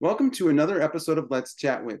Welcome to another episode of Let's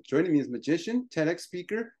Chat With. Joining me is magician, TEDx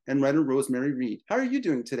speaker, and writer Rosemary Reed. How are you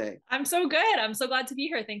doing today? I'm so good. I'm so glad to be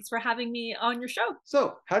here. Thanks for having me on your show.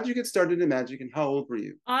 So, how did you get started in magic and how old were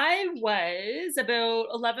you? I was about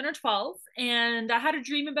 11 or 12 and I had a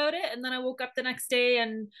dream about it. And then I woke up the next day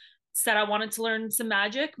and said I wanted to learn some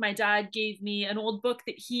magic. My dad gave me an old book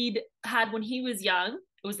that he'd had when he was young.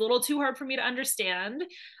 It was a little too hard for me to understand.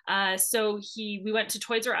 So we went to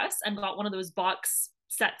Toys R Us and got one of those box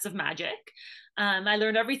sets of magic. I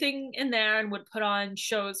learned everything in there and would put on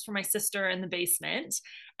shows for my sister in the basement.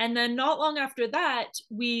 And then not long after that,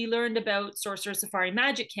 we learned about Sorcerer Safari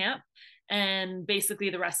Magic Camp. And basically,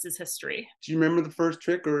 the rest is history. Do you remember the first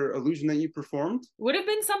trick or illusion that you performed? Would have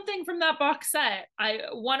been something from that box set. I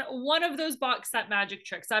one of those box set magic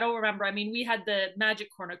tricks. I don't remember. I mean, we had the magic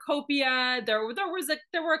cornucopia. There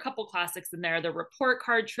were a couple classics in there. The report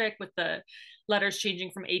card trick with the letters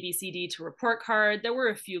changing from A B C D to report card. There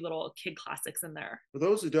were a few little kid classics in there. For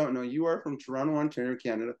those who don't know, you are from Toronto, Ontario,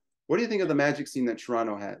 Canada. What do you think of the magic scene that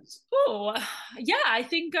Toronto has? Oh, yeah, I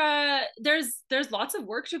think there's lots of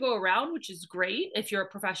work to go around, which is great if you're a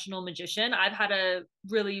professional magician. I've had a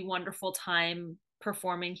really wonderful time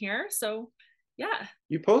performing here, so yeah.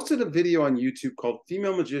 You posted a video on YouTube called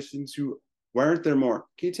Female Magicians Who Why Aren't There More?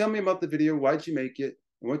 Can you tell me about the video? Why'd you make it?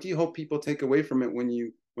 And what do you hope people take away from it when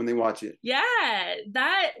they watch it? Yeah,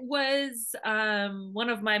 that was one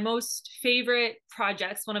of my most favorite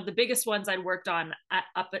projects, one of the biggest ones I'd worked on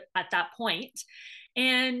at that point.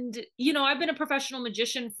 And, I've been a professional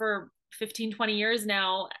magician for 15, 20 years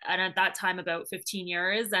now. And at that time, about 15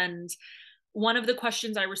 years. And one of the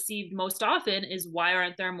questions I received most often is, why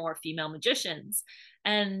aren't there more female magicians?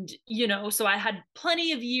 And, so I had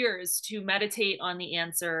plenty of years to meditate on the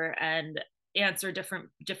answer and answer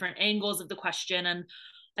different angles of the question. And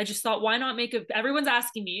I just thought, why not everyone's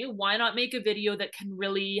asking me, why not make a video that can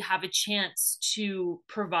really have a chance to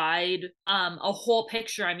provide a whole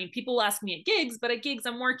picture? I mean, people ask me at gigs, but at gigs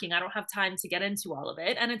I'm working. I don't have time to get into all of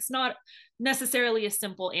it. And it's not necessarily a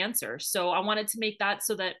simple answer. So I wanted to make that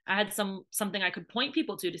so that I had something I could point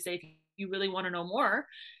people to say, if you really want to know more,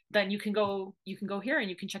 then you can go here and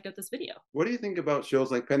you can check out this video. What do you think about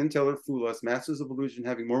shows like Penn and Teller Fool Us, Masters of Illusion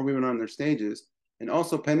having more women on their stages? And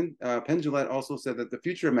also, Penn Jillette also said that the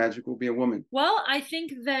future of magic will be a woman. Well, I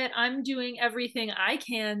think that I'm doing everything I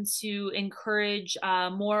can to encourage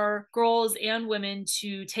more girls and women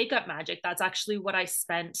to take up magic. That's actually what I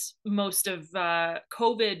spent most of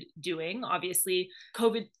COVID doing. Obviously,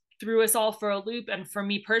 COVID threw us all for a loop. And for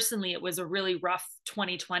me personally, it was a really rough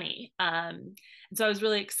 2020. And so I was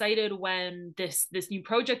really excited when this new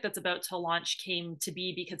project that's about to launch came to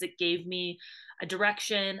be, because it gave me a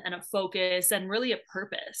direction and a focus and really a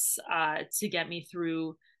purpose to get me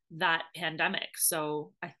through that pandemic.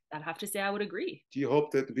 So I'd have to say I would agree. Do you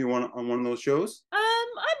hope that to be on one of those shows?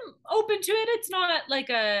 I'm open to it. It's not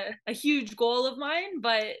like a huge goal of mine,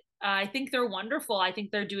 but I think they're wonderful. I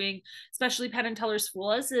think they're doing, especially Penn and Teller's Fool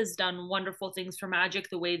Us has done wonderful things for magic,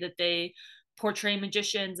 the way that they portray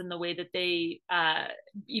magicians and the way that they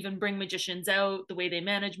even bring magicians out, the way they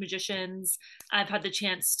manage magicians. I've had the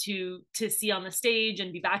chance to see on the stage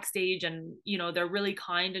and be backstage, and they're really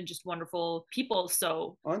kind and just wonderful people.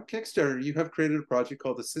 So on Kickstarter, you have created a project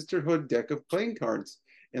called the Sisterhood Deck of Playing Cards.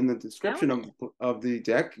 In the description of the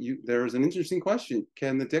deck, there is an interesting question.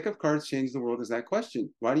 Can the deck of cards change the world? Is that question.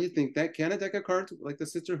 Why do you think that? Can a deck of cards like the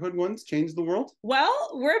Sisterhood ones change the world?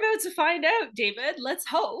 Well, we're about to find out, David. Let's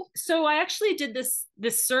hope. So I actually did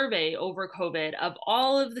this survey over COVID of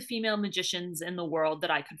all of the female magicians in the world that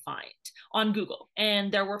I could find on Google.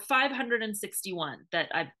 And there were 561 that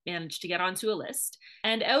I managed to get onto a list.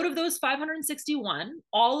 And out of those 561,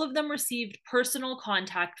 all of them received personal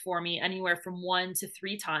contact for me anywhere from 1 to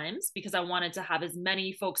 3 times, because I wanted to have as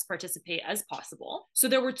many folks participate as possible. So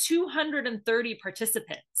there were 230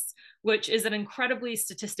 participants, which is an incredibly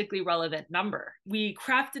statistically relevant number. We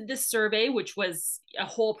crafted this survey, which was a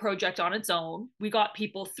whole project on its own. We got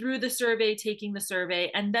people through the survey, taking the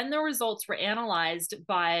survey, and then the results were analyzed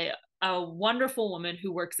by a wonderful woman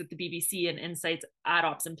who works at the BBC in Insights Ad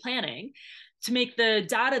Ops and Planning, to make the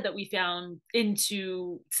data that we found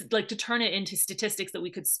to turn it into statistics that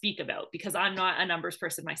we could speak about, because I'm not a numbers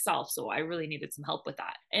person myself. So I really needed some help with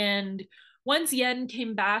that. And once Yen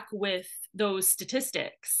came back with those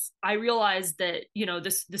statistics, I realized that,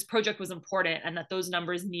 this project was important and that those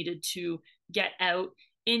numbers needed to get out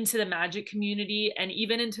into the magic community and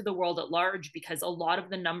even into the world at large, because a lot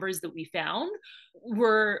of the numbers that we found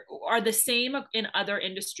are the same in other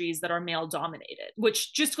industries that are male dominated,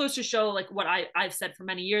 which just goes to show, like what I've said for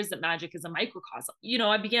many years, that magic is a microcosm.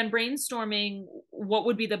 I began brainstorming what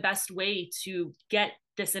would be the best way to get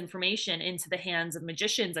this information into the hands of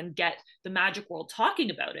magicians and get the magic world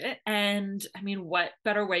talking about it. And I mean, what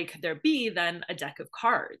better way could there be than a deck of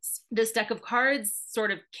cards? This deck of cards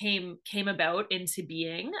sort of came about into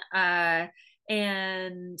being,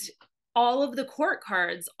 and all of the court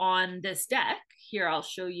cards on this deck here, I'll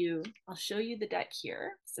show you the deck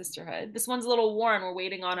here, Sisterhood. This one's a little worn. We're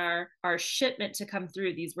waiting on our shipment to come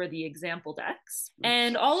through. These were the example decks.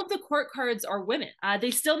 And all of the court cards are women. They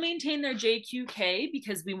still maintain their JQK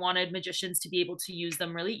because we wanted magicians to be able to use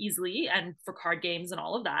them really easily and for card games and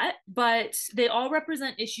all of that. But they all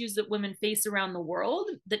represent issues that women face around the world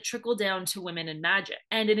that trickle down to women in magic.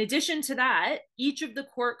 And in addition to that, each of the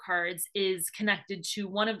court cards is connected to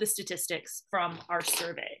one of the statistics from our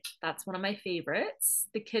survey. That's one of my favorites,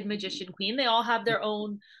 the Kid Magician Queen. They all have their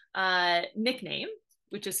own nickname,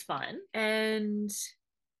 which is fun. And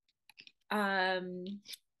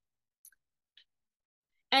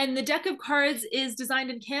the deck of cards is designed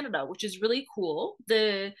in Canada, which is really cool.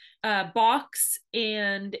 The box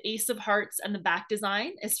and Ace of Hearts and the back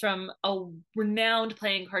design is from a renowned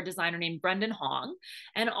playing card designer named Brendan Hong.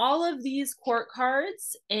 And all of these court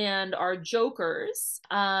cards and our jokers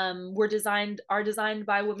are designed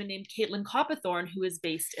by a woman named Caitlin Coppathorne, who is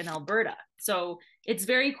based in Alberta. So it's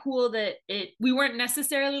very cool that we weren't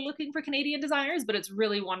necessarily looking for Canadian designers, but it's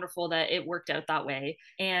really wonderful that it worked out that way.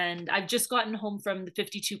 And I've just gotten home from the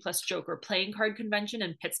 52 Plus Joker playing card convention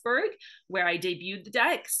in Pittsburgh, where I debuted the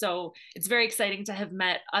deck. So it's very exciting to have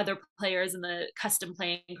met other players in the custom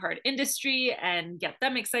playing card industry and get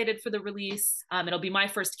them excited for the release. It'll be my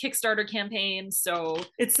first Kickstarter campaign. So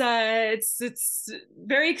it's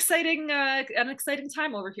very exciting, an exciting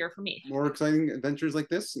time over here for me. More exciting adventures like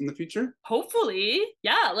this in the future? Hopefully,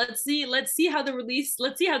 yeah. Let's see how this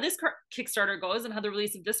Kickstarter goes and how the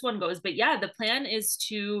release of this one goes. But yeah, the plan is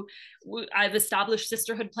I've established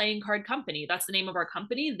Sisterhood Playing Card Company. That's the name of our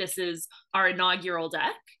company. This is our inaugural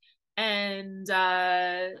deck. And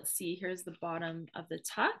let's see, here's the bottom of the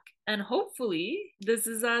tuck. And hopefully this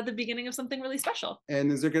is the beginning of something really special. And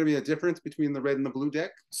is there going to be a difference between the red and the blue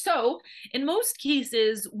deck? So in most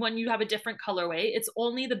cases, when you have a different colorway, it's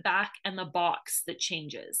only the back and the box that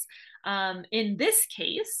changes. In this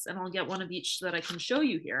case, and I'll get one of each so that I can show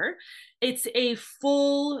you here, it's a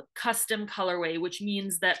full custom colorway, which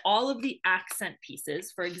means that all of the accent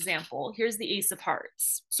pieces, for example, here's the Ace of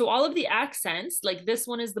Hearts. So all of the accents, like this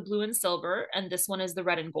one is the blue and silver, and this one is the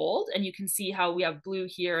red and gold. And you can see how we have blue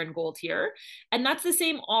here and gold here. And that's the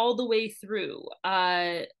same all the way through.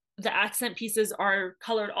 The accent pieces are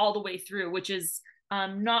colored all the way through, which is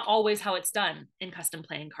not always how it's done in custom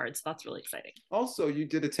playing cards. So that's really exciting. Also, you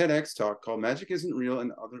did a TEDx talk called Magic Isn't Real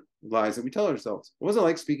and Other Lies That We Tell Ourselves. What was it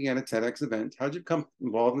like speaking at a TEDx event? How did you become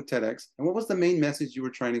involved with TEDx? And what was the main message you were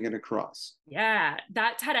trying to get across? Yeah,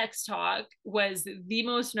 that TEDx talk was the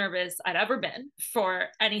most nervous I'd ever been for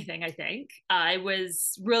anything, I think. I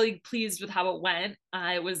was really pleased with how it went.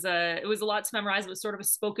 It was a lot to memorize. It was sort of a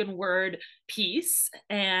spoken word piece.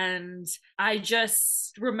 And I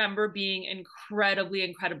just remember being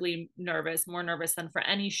incredibly nervous, more nervous than for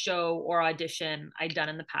any show or audition I'd done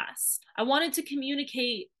in the past. I wanted to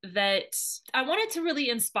communicate that I wanted to really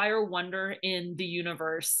inspire wonder in the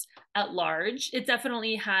universe at large. It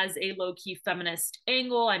definitely has a low-key feminist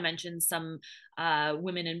angle. I mentioned some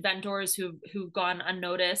women inventors who've gone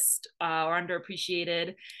unnoticed or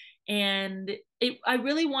underappreciated. And I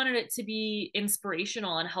really wanted it to be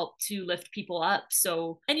inspirational and help to lift people up.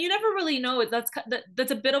 So, and you never really know, that's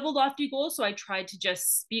a bit of a lofty goal. So I tried to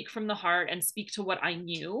just speak from the heart and speak to what I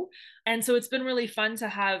knew. And so it's been really fun to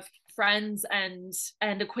have friends and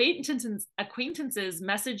acquaintances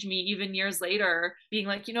message me even years later being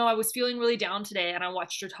like, I was feeling really down today and I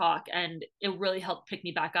watched your talk and it really helped pick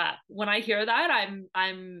me back up. When I hear that,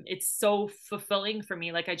 it's so fulfilling for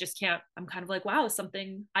me. Like I'm kind of like, wow,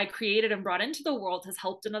 something I created and brought into the world has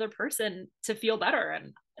helped another person to feel better.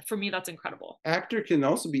 And for me, that's incredible. Actor can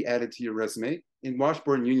also be added to your resume. In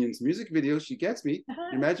Washburn Union's music video, She Gets Me,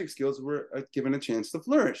 your magic skills were given a chance to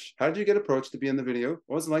flourish. How did you get approached to be in the video?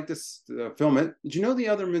 What was it like to film it? Did you know the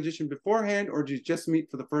other magician beforehand, or did you just meet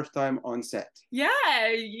for the first time on set? Yeah,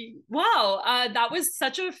 wow. That was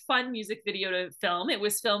such a fun music video to film. It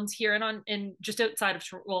was filmed here in just outside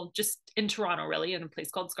of, just in Toronto, really, in a place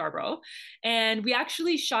called Scarborough. And we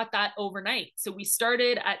actually shot that overnight. So we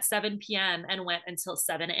started at 7 p.m. and went until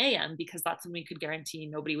 7 a.m. because that's when we could guarantee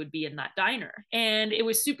nobody would be in that diner. And it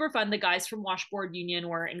was super fun. The guys from Washboard Union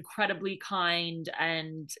were incredibly kind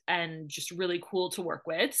and just really cool to work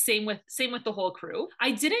with. Same with the whole crew.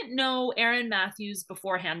 I didn't know Aaron Matthews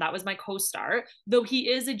beforehand. That was my co-star, though he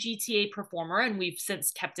is a GTA performer and we've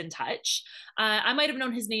since kept in touch. I might have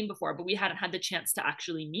known his name before, but we hadn't had the chance to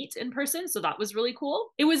actually meet in person. So that was really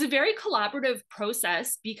cool. It was a very collaborative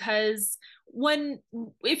process because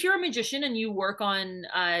if you're a magician and you work on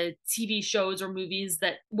TV shows or movies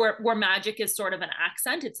that where magic is sort of an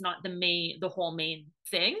accent, it's not the whole main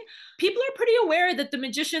thing. People are pretty aware that the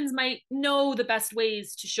magicians might know the best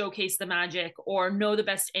ways to showcase the magic or know the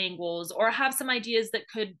best angles or have some ideas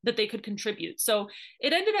that they could contribute. So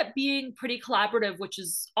it ended up being pretty collaborative, which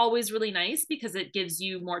is always really nice because it gives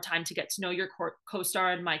you more time to get to know your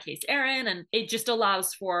co-star, in my case, Aaron, and it just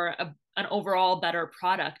allows for an overall better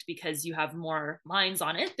product because you have more minds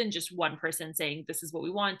on it than just one person saying, this is what we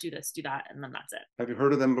want, do this, do that, and then that's it. Have you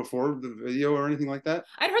heard of them before, the video or anything like that?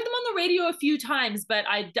 I'd heard them on the radio a few times, but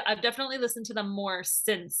I've definitely listened to them more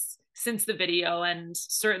since the video. And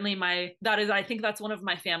certainly I think that's one of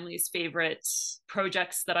my family's favorite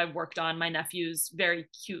projects that I've worked on. My nephews very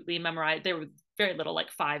cutely memorized, they were very little, like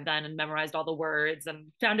 5 then, and memorized all the words and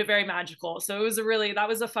found it very magical. So that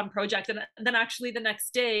was a fun project. And then actually the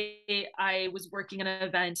next day I was working an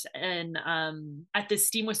event at the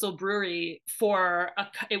Steam Whistle Brewery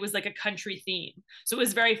it was like a country theme. So it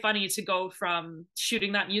was very funny to go from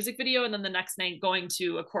shooting that music video and then the next night going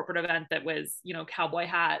to a corporate event that was, cowboy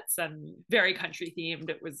hats and very country themed.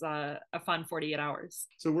 It was a fun 48 hours.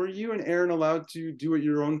 So were you and Aaron allowed to do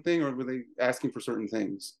your own thing, or were they asking for certain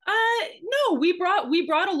things? No, we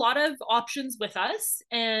brought a lot of options with us,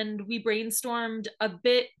 and we brainstormed a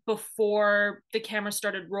bit before the camera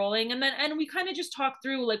started rolling, and we kind of just talked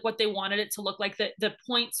through like what they wanted it to look like, the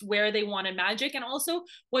points where they wanted magic, and also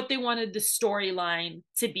what they wanted the storyline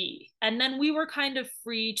to be. And then we were kind of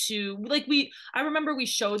free to I remember we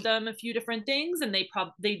showed them a few different things, and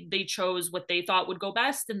they chose what they thought would go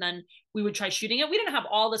best, and then we would try shooting it. We didn't have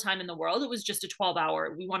all the time in the world. It was just a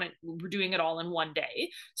 12-hour. We're doing it all in one day.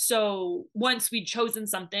 So once we'd chosen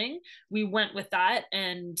something, we went with that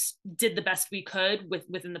and did the best we could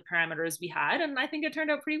within the parameters we had. And I think it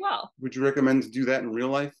turned out pretty well. Would you recommend to do that in real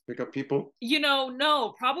life? Pick up people?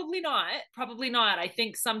 No, probably not. Probably not. I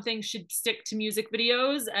think some things should stick to music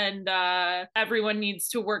videos, and everyone needs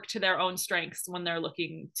to work to their own strengths when they're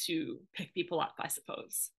looking to pick people up, I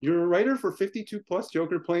suppose. You're a writer for 52 Plus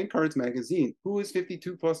Joker Playing Cards magazine. Who is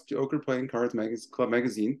 52 Plus Joker Playing Cards Club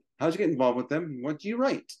magazine? How'd you get involved with them? What do you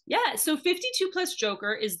write? Yeah, so 52 Plus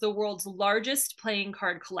Joker is the world's largest playing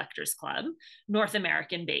card collectors club, North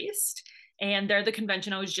American based. And they're the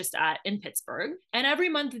convention I was just at in Pittsburgh. And every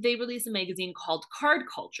month they release a magazine called Card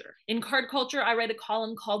Culture. In Card Culture, I write a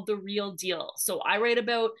column called The Real Deal. So I write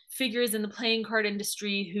about figures in the playing card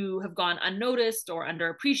industry who have gone unnoticed or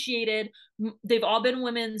underappreciated. They've all been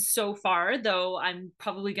women so far, though I'm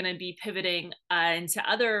probably going to be pivoting into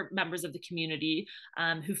other members of the community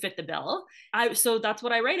who fit the bill. So that's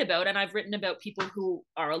what I write about. And I've written about people who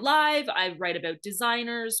are alive. I write about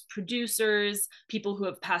designers, producers, people who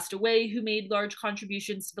have passed away who made large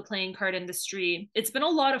contributions to the playing card industry. It's been a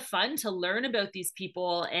lot of fun to learn about these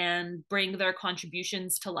people and bring their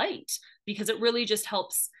contributions to light, because it really just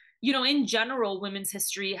helps. In general, women's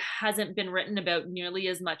history hasn't been written about nearly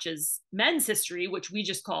as much as men's history, which we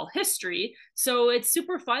just call history. So it's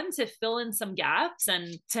super fun to fill in some gaps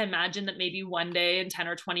and to imagine that maybe one day in 10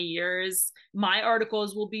 or 20 years, my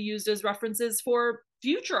articles will be used as references for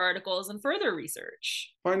future articles and further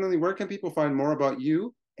research. Finally, where can people find more about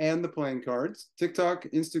you and the playing cards? TikTok,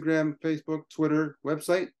 Instagram, Facebook, Twitter,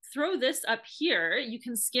 website? Throw this up here. You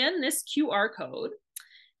can scan this QR code,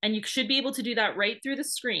 and you should be able to do that right through the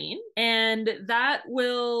screen. And that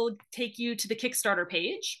will take you to the Kickstarter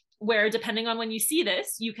page, where depending on when you see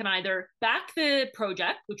this, you can either back the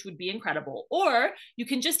project, which would be incredible, or you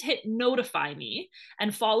can just hit notify me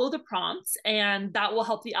and follow the prompts, and that will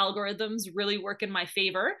help the algorithms really work in my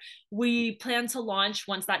favor. We plan to launch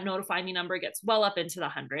once that notify me number gets well up into the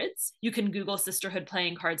hundreds. You can Google Sisterhood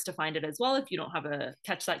Playing Cards to find it as well if you don't have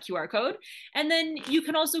catch that QR code. And then you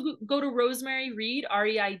can also go to RosemaryReid,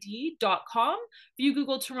 REID.com. If you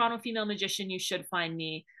Google Toronto Female Magician, you should find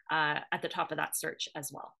me at the top of that search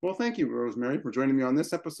as well. Well, thank you, Rosemary, for joining me on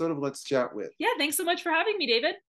this episode of Let's Chat With. Yeah, thanks so much for having me, David.